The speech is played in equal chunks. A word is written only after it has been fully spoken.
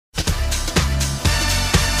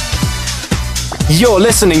You're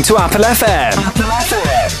listening to Apple FM. Apple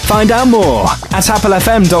FM. Find out more at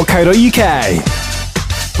applefm.co.uk.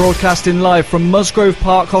 Broadcasting live from Musgrove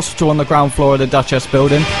Park Hospital on the ground floor of the Duchess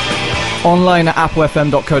building. Online at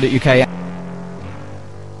applefm.co.uk.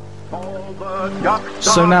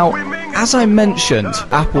 So now, as I mentioned,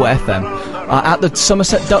 Apple FM are at the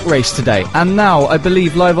Somerset Duck Race today. And now, I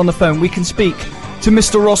believe, live on the phone, we can speak to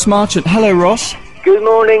Mr. Ross Marchant. Hello, Ross. Good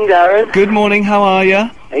morning, Darren. Good morning, how are you?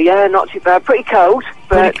 Yeah, not too bad. Pretty cold,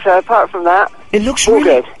 but apart from that, it looks all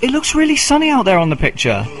really good. It looks really sunny out there on the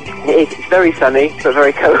picture. It's very sunny, but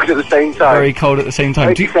very cold at the same time. Very cold at the same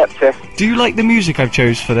time. Very deceptive. Do you like the music I've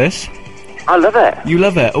chose for this? I love it. You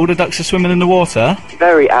love it? All the ducks are swimming in the water?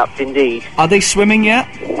 Very apt indeed. Are they swimming yet?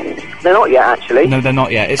 They're not yet, actually. No, they're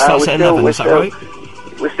not yet. It starts at 11, is that right?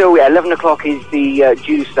 We're still, 11 o'clock is the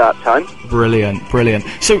due start time. Brilliant, brilliant.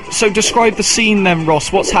 So describe the scene then,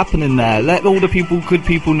 Ross. What's happening there? Let all the good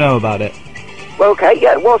people know about it. Well, okay,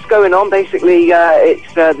 yeah, what's going on? Basically,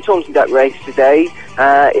 it's the Taunton Duck Race today.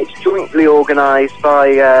 It's jointly organised by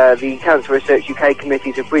the Cancer Research UK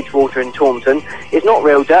committees of Bridgewater and Taunton. It's not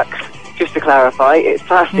real ducks, just to clarify. It's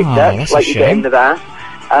plastic ducks, like you get in the bath.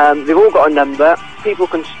 They've all got a number. People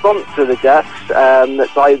can sponsor the ducks. They're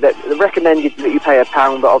recommended that you pay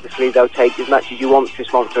 £1, but obviously they'll take as much as you want to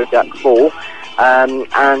sponsor a duck for. And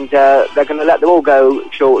they're going to let them all go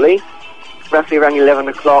shortly, roughly around 11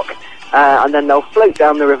 o'clock, and then they'll float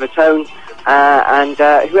down the River Tone. And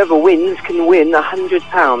whoever wins can win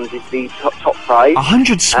 £100 is the top prize.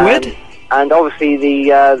 100 squid? And obviously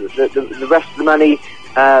the rest of the money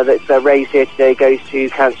that's raised here today goes to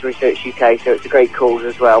Cancer Research UK, so it's a great cause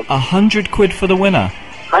as well. 100 quid for the winner?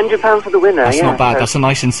 £100 for the winner. That's not bad. That's a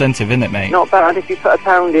nice incentive, isn't it, mate? Not bad. If you put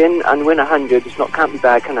 £1 in and win 100, can't be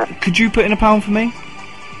bad, can it? Could you put in £1 for me?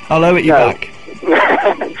 I'll owe it you back.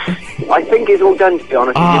 I think it's all done, to be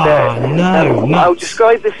honest with you. No. I'll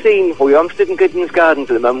describe the scene for you. I'm stood in Goodman's Gardens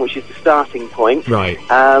at the moment, which is the starting point. Right.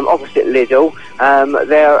 Opposite Lidl.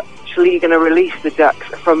 They're actually going to release the ducks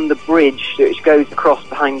from the bridge which goes across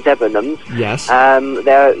behind Debenhams. Yes.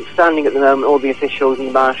 They're standing at the moment, all the officials and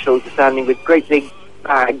the marshals are standing with great big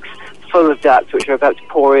bags full of ducks which are about to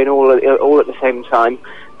pour in all at the same time.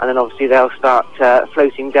 And then obviously they'll start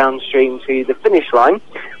floating downstream to the finish line,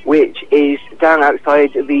 which is down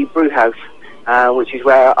outside the brew house, which is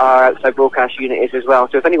where our outside broadcast unit is as well.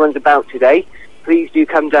 So if anyone's about today, please do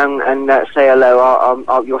come down and say hello.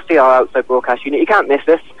 You'll see our outside broadcast unit. You can't miss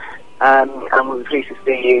us. And we'll be pleased to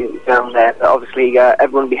see you down there. But obviously,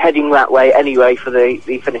 everyone will be heading that way anyway for the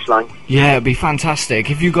finish line. Yeah, it'd be fantastic.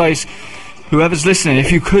 If you guys, whoever's listening,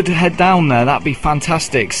 if you could head down there, that'd be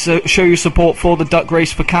fantastic. So show your support for the Duck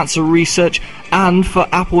Race, for Cancer Research, and for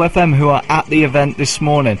Apple FM, who are at the event this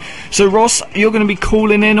morning. So, Ross, you're going to be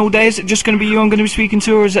calling in all day? Is it just going to be you I'm going to be speaking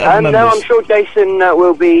to, or is it other members? No, I'm sure Jason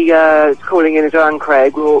will be calling in as well, and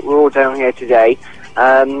Craig. We're all down here today.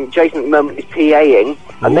 Jason at the moment is PAing.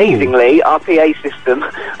 Amazingly, our PA system,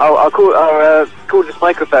 our cordless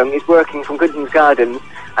microphone is working from Goodman's Gardens,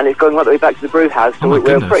 and it's going right the way back to the brew house. So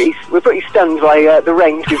we're pretty stunned by the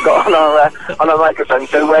range we've got on our microphone.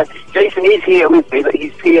 So Jason is here with me, but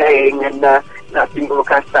he's PAing, and that's been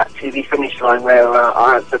broadcast back to the finish line where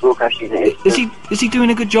our outside broadcast unit is. Is he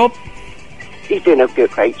doing a good job? He's doing a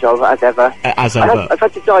great job, as ever. I've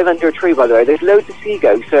had to dive under a tree, by the way. There's loads of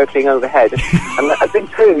seagulls circling overhead, and I think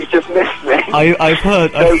two's just missed me. I've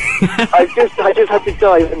heard. So I just had to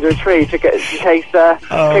dive under a tree in case they're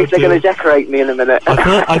going to decorate me in a minute.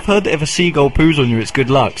 I've heard that if a seagull poos on you, it's good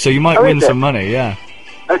luck. So you might win some money. Yeah.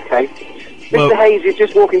 Okay. Mr. Hayes is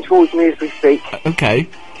just walking towards me as we speak. Okay.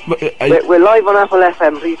 We're live on Apple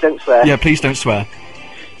FM. Please don't swear. Yeah, please don't swear.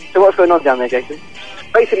 So what's going on down there, Jason?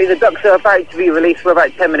 Basically, the ducks are about to be released. We're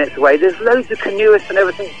about 10 minutes away. There's loads of canoeists and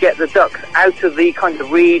everything to get the ducks out of the kind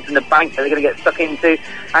of reeds and the bank that they're going to get stuck into.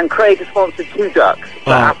 And Craig has sponsored 2 ducks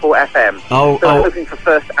for Apple FM. So we're hoping for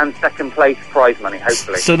first and second place prize money,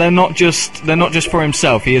 hopefully. So they're not just for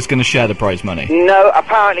himself. He is going to share the prize money. No,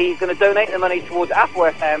 apparently he's going to donate the money towards Apple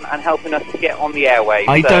FM and helping us to get on the airwaves.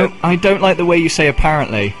 I don't like the way you say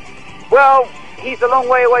apparently. Well, he's a long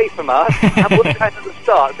way away from us, and we're kind of at the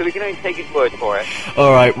start, so we can only take his word for it.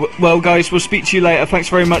 All right. Well, guys, we'll speak to you later. Thanks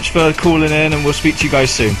very much for calling in, and we'll speak to you guys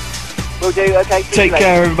soon. Will do. Okay. Take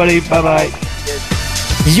care, everybody. Bye-bye.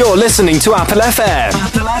 You're listening to Apple FM.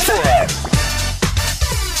 Apple FM.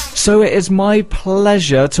 So it is my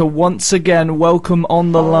pleasure to once again welcome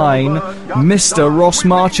on the line Mr. Ross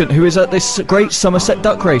Marchant, who is at this Great Somerset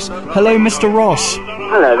Duck Race. Hello, Mr. Ross.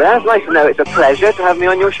 Hello there. It's nice to know it's a pleasure to have me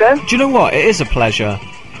on your show. Do you know what? It is a pleasure.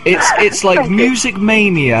 It's like Music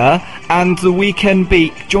Mania and the Weekend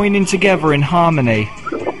Beat joining together in harmony.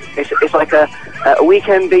 It's like a a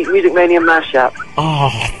Weekend Beat Music Mania mashup.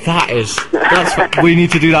 Oh, we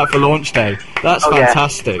need to do that for launch day. That's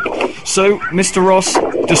fantastic. So, Mr. Ross,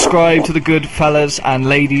 describe to the good fellas and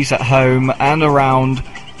ladies at home and around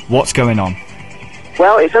what's going on.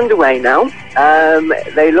 Well, it's underway now.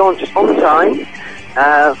 They launched on time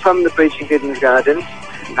from the bridge in Goodman's Gardens.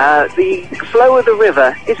 The flow of the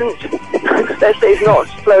river is not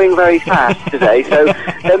flowing very fast today, so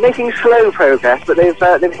they're making slow progress, but they've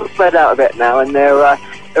spread out a bit now, and there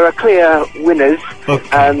are clear winners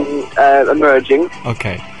emerging.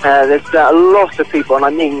 Okay. There's a lot of people, and I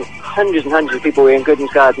mean hundreds and hundreds of people in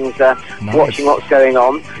Goodman's Gardens watching what's going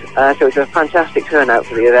on. So it's a fantastic turnout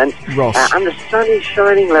for the event. Ross. And the sun is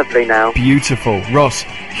shining lovely now. Beautiful. Ross,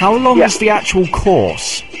 how long is the actual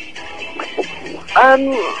course?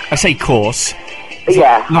 I say course.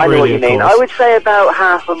 Yeah, Not I know really what you mean. course. I would say about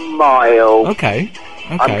half a mile. Okay.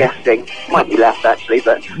 I'm guessing. Might be less, actually,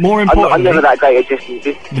 but More importantly... I'm never that great at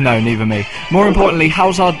distances. No, neither me. More importantly,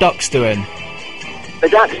 how's our ducks doing? The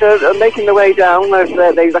ducks are making their way down. Like I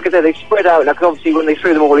said, they've spread out. Now, 'cause obviously, when they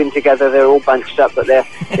threw them all in together, they're all bunched up, but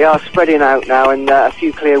they are spreading out now, and a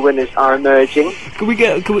few clear winners are emerging.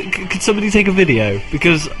 Could somebody take a video?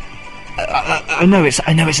 Because I know it's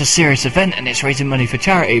a serious event and it's raising money for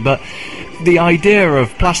charity, but the idea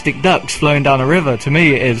of plastic ducks flowing down a river to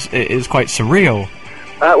me is quite surreal.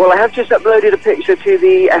 Well, I have just uploaded a picture to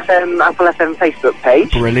the Apple FM Facebook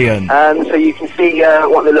page. Brilliant. So you can see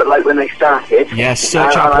what they look like when they started. Yes,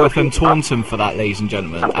 search Apple FM Taunton for that, ladies and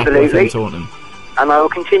gentlemen. Absolutely. Apple FM Taunton. And I will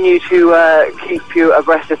continue to keep you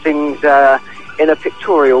abreast of things in a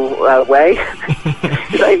pictorial way.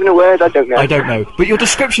 Is that even a word? I don't know. I don't know. But your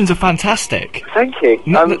descriptions are fantastic. Thank you.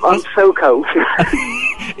 No, I'm so cold.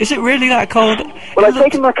 Is it really that cold? Well, I've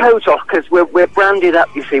taken my coat off because we're branded up,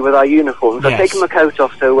 you see, with our uniforms. Yes. I've taken my coat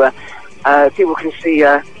off so people can see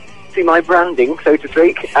my branding, so to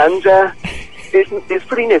speak, and it's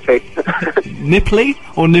pretty nippy. Nipply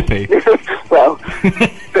or nippy? Well,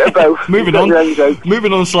 bit of both. Moving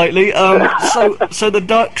on slightly. So the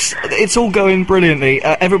ducks, it's all going brilliantly.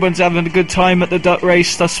 Everyone's having a good time at the duck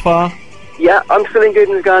race thus far. Yeah, I'm still in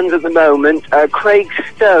Goodman's Gardens at the moment. Craig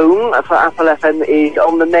Stone for Apple FM is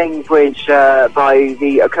on the main bridge by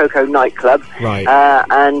the Coco nightclub. Right.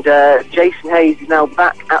 And Jason Hayes is now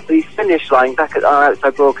back at the finish line, back at our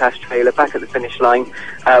outside broadcast trailer, back at the finish line,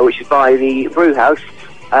 which is by the brew house.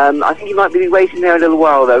 I think he might be waiting there a little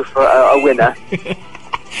while, though, for a winner.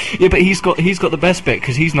 Yeah, but he's got the best bit,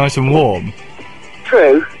 because he's nice and warm.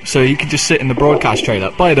 True. So he can just sit in the broadcast trailer.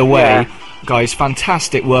 By the way... Guys,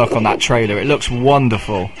 fantastic work on that trailer. It looks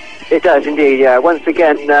wonderful. It does indeed, yeah. Once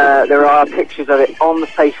again, there are pictures of it on our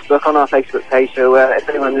Facebook page, so if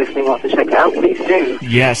anyone listening wants to check it out, please do.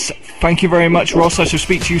 Yes. Thank you very much, Ross. I shall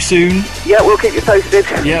speak to you soon. Yeah, we'll keep you posted.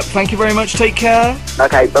 Yeah, thank you very much. Take care.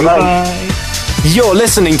 Okay, bye-bye. Goodbye. You're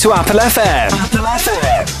listening to Apple FM. Apple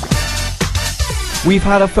FM. We've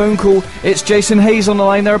had a phone call. It's Jason Hayes on the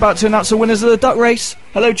line. They're about to announce the winners of the duck race.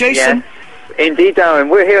 Hello, Jason. Yes, indeed, Darren.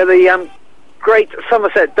 We're here at the Great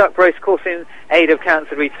Somerset Duck Race course in aid of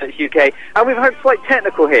Cancer Research UK, and we've had a slight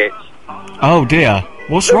technical hitch. Oh dear,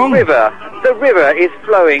 what's wrong? The river is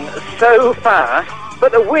flowing so fast,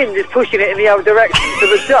 but the wind is pushing it in the other direction, so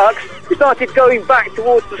the ducks started going back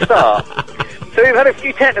towards the start. So we've had a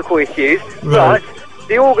few technical issues, Right. but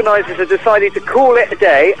the organisers have decided to call it a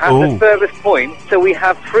day at the furthest point, so we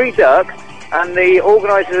have 3 ducks, and the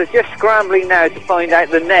organisers are just scrambling now to find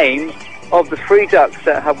out the names of the 3 ducks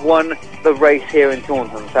that have won the race here in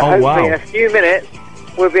Taunton. So hopefully in a few minutes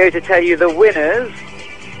we'll be able to tell you the winners.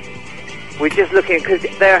 We're just looking, because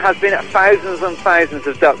there has been thousands and thousands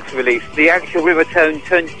of ducks released. The actual river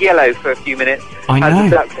turned yellow for a few minutes as the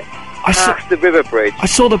ducks passed the river bridge. I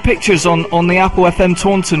saw the pictures on the Apple FM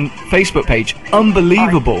Taunton Facebook page.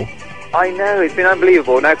 Unbelievable. I know, it's been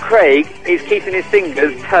unbelievable. Now Craig is keeping his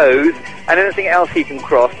fingers, toes and anything else he can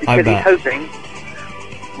cross, because he's hoping...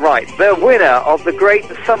 Right, the winner of the Great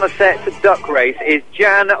Somerset Duck Race is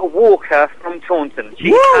Jan Walker from Taunton. She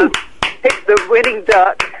has picked the winning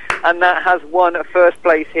duck, and that has won first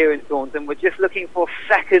place here in Taunton. We're just looking for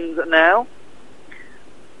seconds now.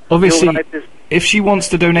 Obviously, if she wants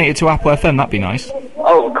to donate it to Apple FM, that'd be nice.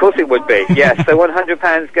 Oh, of course it would be, yes. So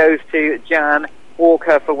 £100 goes to Jan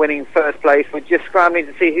Walker for winning first place. We're just scrambling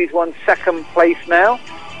to see who's won second place now.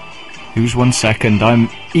 Who's won second? I'm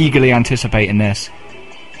eagerly anticipating this.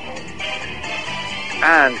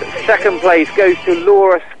 And second place goes to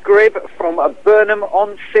Laura Scribb from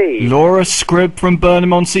Burnham-on-Sea. Laura Scribb from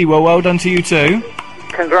Burnham-on-Sea. Well done to you too.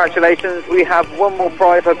 Congratulations. We have one more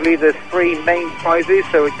prize. I believe there's 3 main prizes,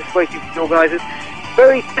 so we're just waiting for the organisers.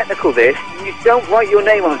 very technical this. You don't write your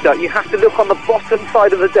name on the duck. You have to look on the bottom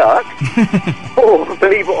side of the duck, or,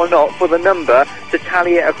 believe it or not, for the number to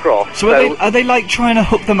tally it across. So are they like trying to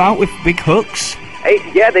hook them out with big hooks?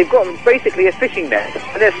 Yeah, they've got basically a fishing net,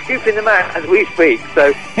 and they're scooping them out as we speak.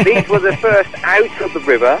 So these were the first out of the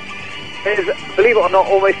river. There's, believe it or not,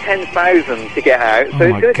 almost 10,000 to get out. So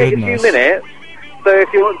it's going to take a few minutes. So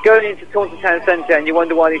if you're going into Taunton Town Centre and you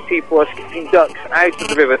wonder why these people are skipping ducks out of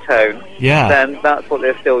the River Tone, then that's what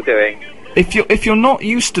they're still doing. If you're not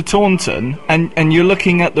used to Taunton and you're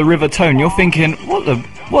looking at the River Tone, you're thinking,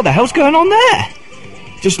 what the hell's going on there?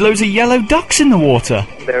 Just loads of yellow ducks in the water.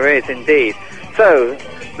 There is indeed. So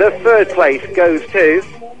the third place goes to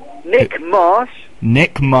Nick Marsh.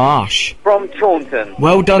 Nick Marsh from Taunton.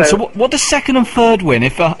 Well done. So what does second and third win?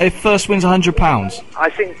 If first wins £100?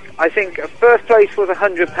 I think first place was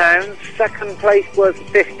 £100, second place was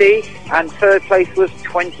 50, and third place was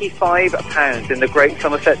 £25 in the Great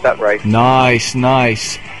Somerset Duck Race. Nice,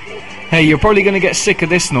 nice. Hey, you're probably going to get sick of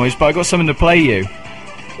this noise, but I got something to play you.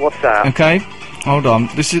 What's that? Okay, hold on.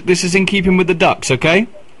 This is in keeping with the ducks. Okay.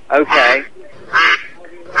 Okay.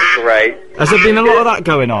 Great. Has there been a lot of that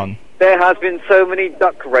going on? There has been so many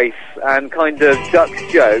duck race and kind of duck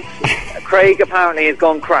jokes. Craig apparently has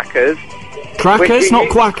gone crackers. Crackers, not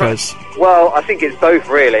quackers? Well, I think it's both,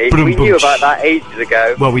 really. We knew about that ages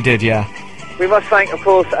ago. Well, we did, yeah. We must thank, of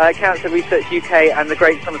course, Cancer Research UK and the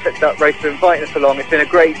Great Somerset Duck Race for inviting us along. It's been a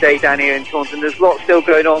great day down here in Taunton. There's lots still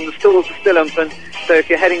going on. The stalls are still open. So if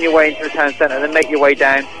you're heading your way into the town centre, then make your way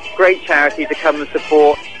down. Great charity to come and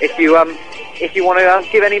support. If you want to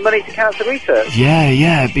give any money to Cancer Research.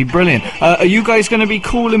 Yeah, it'd be brilliant. Are you guys going to be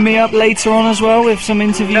calling me up later on as well with some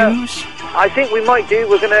interviews? No, I think we might do.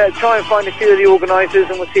 We're going to try and find a few of the organisers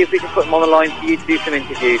and we'll see if we can put them on the line for you to do some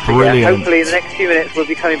interviews. Brilliant. Yeah, hopefully in the next few minutes we'll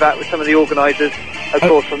be coming back with some of the organisers, of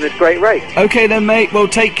course, from this great race. Okay then, mate. Well,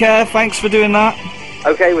 take care. Thanks for doing that.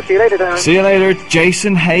 Okay, we'll see you later, Dan. See you later.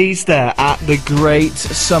 Jason Hayes there at the Great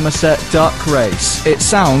Somerset Duck Race. It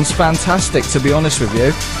sounds fantastic, to be honest with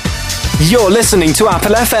you. You're listening to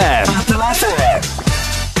Apple FM. Apple FM.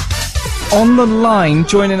 On the line,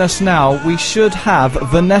 joining us now, we should have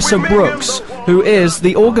Vanessa Brooks, who is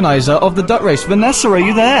the organiser of the duck race. Vanessa, are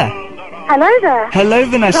you there? Hello there. Hello,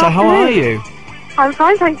 Vanessa. How are you? I'm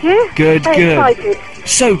fine, thank you. Good. Excited.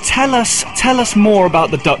 So, tell us more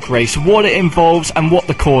about the duck race, what it involves, and what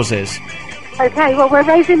the cause is. Okay, well, we're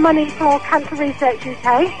raising money for Cancer Research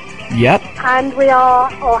UK. Yep. And we are,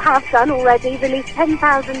 or have done already, released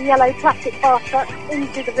 10,000 yellow plastic bath ducks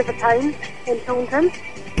into the River Tone in Taunton.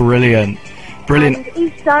 Brilliant. And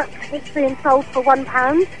each duck is being sold for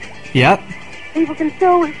 £1. Yep. People can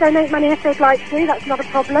still donate money if they'd like to, that's not a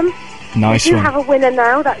problem. Nice one. We do one. have a winner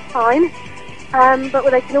now, that's fine. But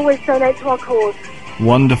they can always donate to our cause.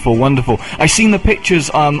 Wonderful. I seen the pictures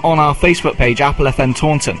on our Facebook page, Apple FM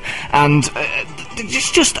Taunton, and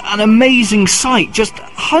it's just an amazing sight. Just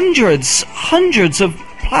hundreds of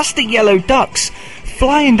plastic yellow ducks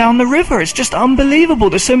flying down the river. It's just unbelievable.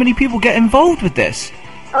 There's so many people get involved with this.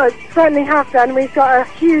 Oh, certainly have done. We've got a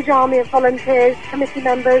huge army of volunteers, committee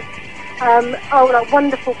members,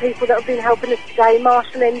 wonderful people that have been helping us today.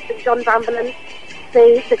 Marshalling, St John's Ambulance,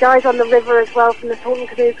 the guys on the river as well from the Taunton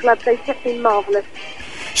Canoe Club. They've just been marvellous.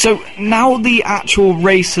 So now the actual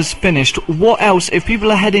race has finished, what else, if people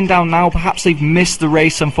are heading down now, perhaps they've missed the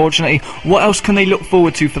race unfortunately, what else can they look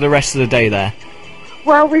forward to for the rest of the day there?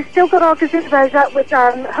 Well, we've still got our gazebos up with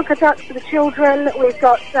hooker ducks for the children. We've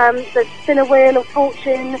got the spinner wheel of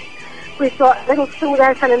fortune. We've got a little stall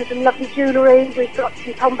there selling some lovely jewellery. We've got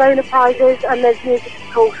some tombola prizes, and there's music,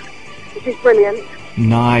 of course, which is brilliant.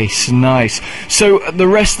 Nice. So the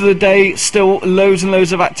rest of the day, still loads and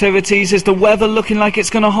loads of activities. Is the weather looking like it's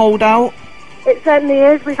going to hold out? It certainly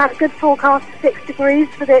is. We've had a good forecast of 6 degrees,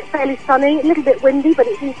 but it's fairly sunny, a little bit windy, but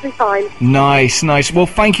it seems to be fine. Nice. Well,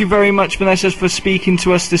 thank you very much, Vanessa, for speaking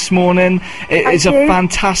to us this morning. It is a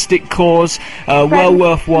fantastic cause, well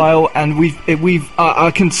worthwhile, and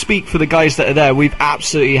I can speak for the guys that are there. We've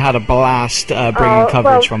absolutely had a blast bringing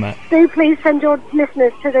coverage from it. Do please send your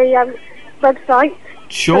listeners to the website.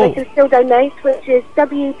 Sure. So they can still donate, which is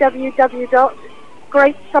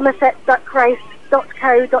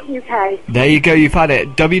www.greatsomersetduckrace.co.uk. There you go, you've had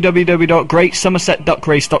it.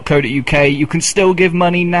 www.greatsomersetduckrace.co.uk. You can still give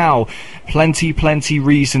money now. Plenty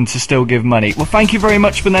reason to still give money. Well, thank you very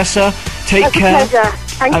much, Vanessa. Take care. A pleasure.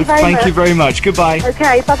 Thank you very much. Goodbye.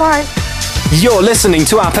 Okay, bye-bye. You're listening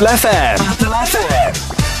to Apple FM. Apple FM.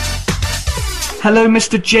 Hello,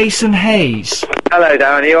 Mr. Jason Hayes. Hello,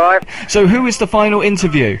 Darren. Are you alright? So, who is the final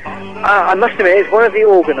interview? I must admit, it's one of the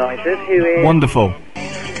organisers who is... Wonderful.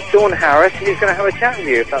 Dawn Harris, who's going to have a chat with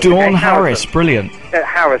you. If that's Dawn okay. Harris, brilliant.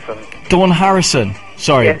 Harrison. Dawn Harrison,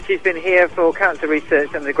 sorry. Yes, she's been here for cancer research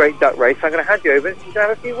and the Great Duck Race. I'm going to hand you over and she's going to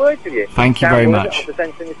have a few words with you. Thank you very much. I'll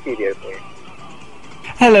present in the studio for you.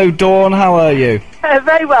 Hello, Dawn, how are you?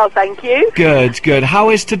 Very well, thank you. Good, good.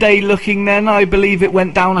 How is today looking then? I believe it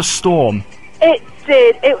went down a storm. It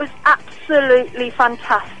did. It was absolutely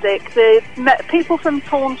fantastic. The people from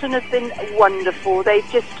Taunton have been wonderful. They've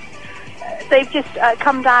just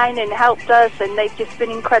come down and helped us, and they've just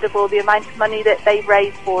been incredible. The amount of money that they've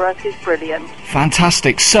raised for us is brilliant.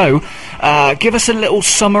 Fantastic. So, give us a little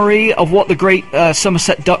summary of what the Great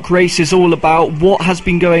Somerset Duck Race is all about, what has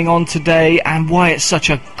been going on today, and why it's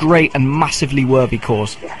such a great and massively worthy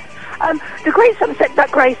cause. Yeah. The Great Somerset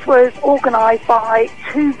Duck Race was organised by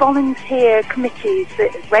 2 volunteer committees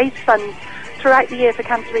that raise funds throughout the year for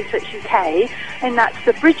Cancer Research UK, and that's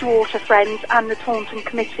the Bridgewater Friends and the Taunton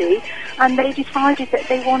Committee, and they decided that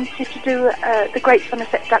they wanted to do the Great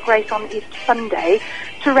Somerset Duck Race on Easter Sunday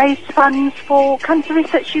to raise funds for Cancer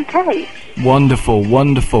Research UK. Wonderful,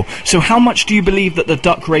 wonderful. So how much do you believe that the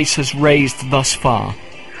duck race has raised thus far?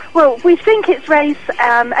 Well, we think it's raised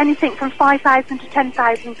anything from 5,000 to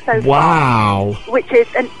 10,000 so Wow. far, which is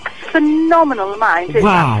a phenomenal amount.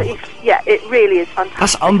 Wow. Yeah, it really is fantastic.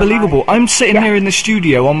 That's unbelievable. I'm sitting here in the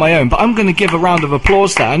studio on my own, but I'm going to give a round of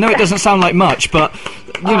applause there. I know it doesn't sound like much, but,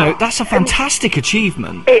 you know, that's a fantastic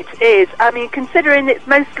achievement. It is. I mean, considering it's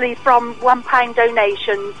mostly from £1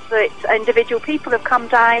 donations, that individual people have come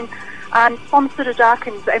down and sponsored a duck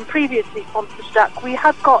and previously sponsored a duck. We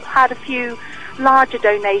have had a few larger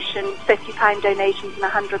donations, £50 donations and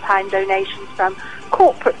 £100 donations from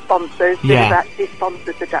corporate sponsors that have actually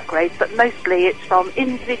sponsored the duck race, but mostly it's from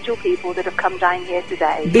individual people that have come down here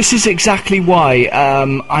today. This is exactly why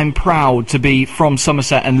I'm proud to be from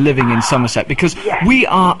Somerset and living in Somerset, because we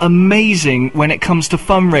are amazing when it comes to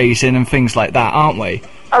fundraising and things like that, aren't we?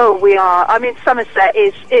 Oh, we are. I mean, Somerset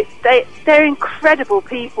they're incredible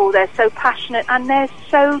people. They're so passionate and they're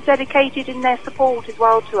so dedicated in their support as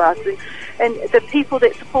well to us, and the people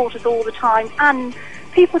that support us all the time, and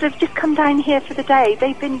people that have just come down here for the day.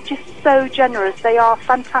 They've been just so generous. They are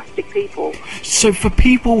fantastic people. So for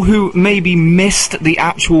people who maybe missed the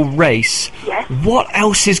actual race, what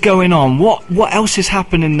else is going on? What else is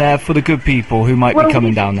happening there for the good people who might be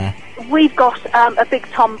coming down there? We've got a big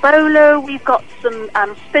tombola, we've got some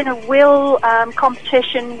spinner wheel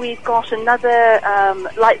competition, we've got another,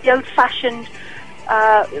 like the old-fashioned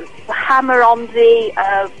hammer on the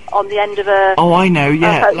end of a... Oh, I know,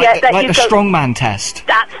 like the strongman test.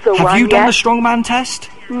 That's the one, Have you done the strongman test?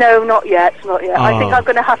 No, not yet, not yet. Oh. I think I'm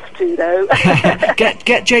going to have to, though.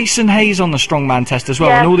 Get Jason Hayes on the strongman test as well,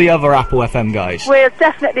 and all the other Apple FM guys. We'll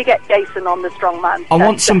definitely get Jason on the strongman test. I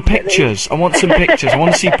want some pictures. I want to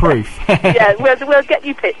see proof. Yeah, we'll get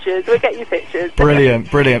you pictures. We'll get you pictures. Brilliant,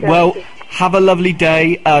 brilliant. Well, have a lovely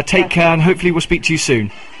day. Take care, and hopefully we'll speak to you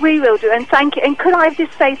soon. We will do, and thank you. And could I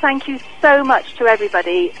just say thank you so much to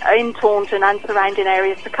everybody in Taunton and surrounding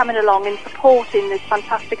areas for coming along and supporting this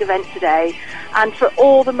fantastic event today, and for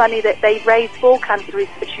all the money that they've raised for Cancer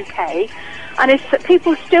Research UK. And if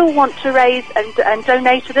people still want to raise and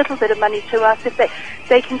donate a little bit of money to us, if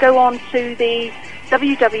they can go on to the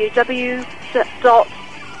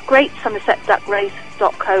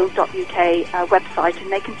www.greatsomersetduckrace.co.uk website,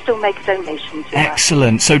 and they can still make a donation to us.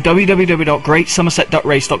 Excellent. So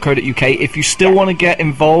www.greatsomersetduckrace.co.uk. If you still want to get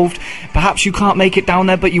involved, perhaps you can't make it down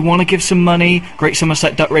there, but you want to give some money,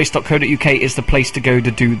 greatsomersetduckrace.co.uk is the place to go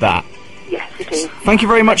to do that. Yes, it is. Thank you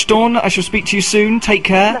very much, Dawn. I shall speak to you soon. Take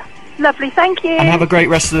care. Lovely, thank you. And have a great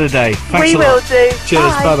rest of the day. Thanks we a lot. will do.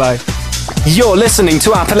 Cheers, bye-bye. You're listening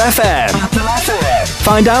to Apple FM.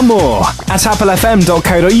 Find out more at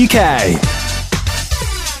applefm.co.uk.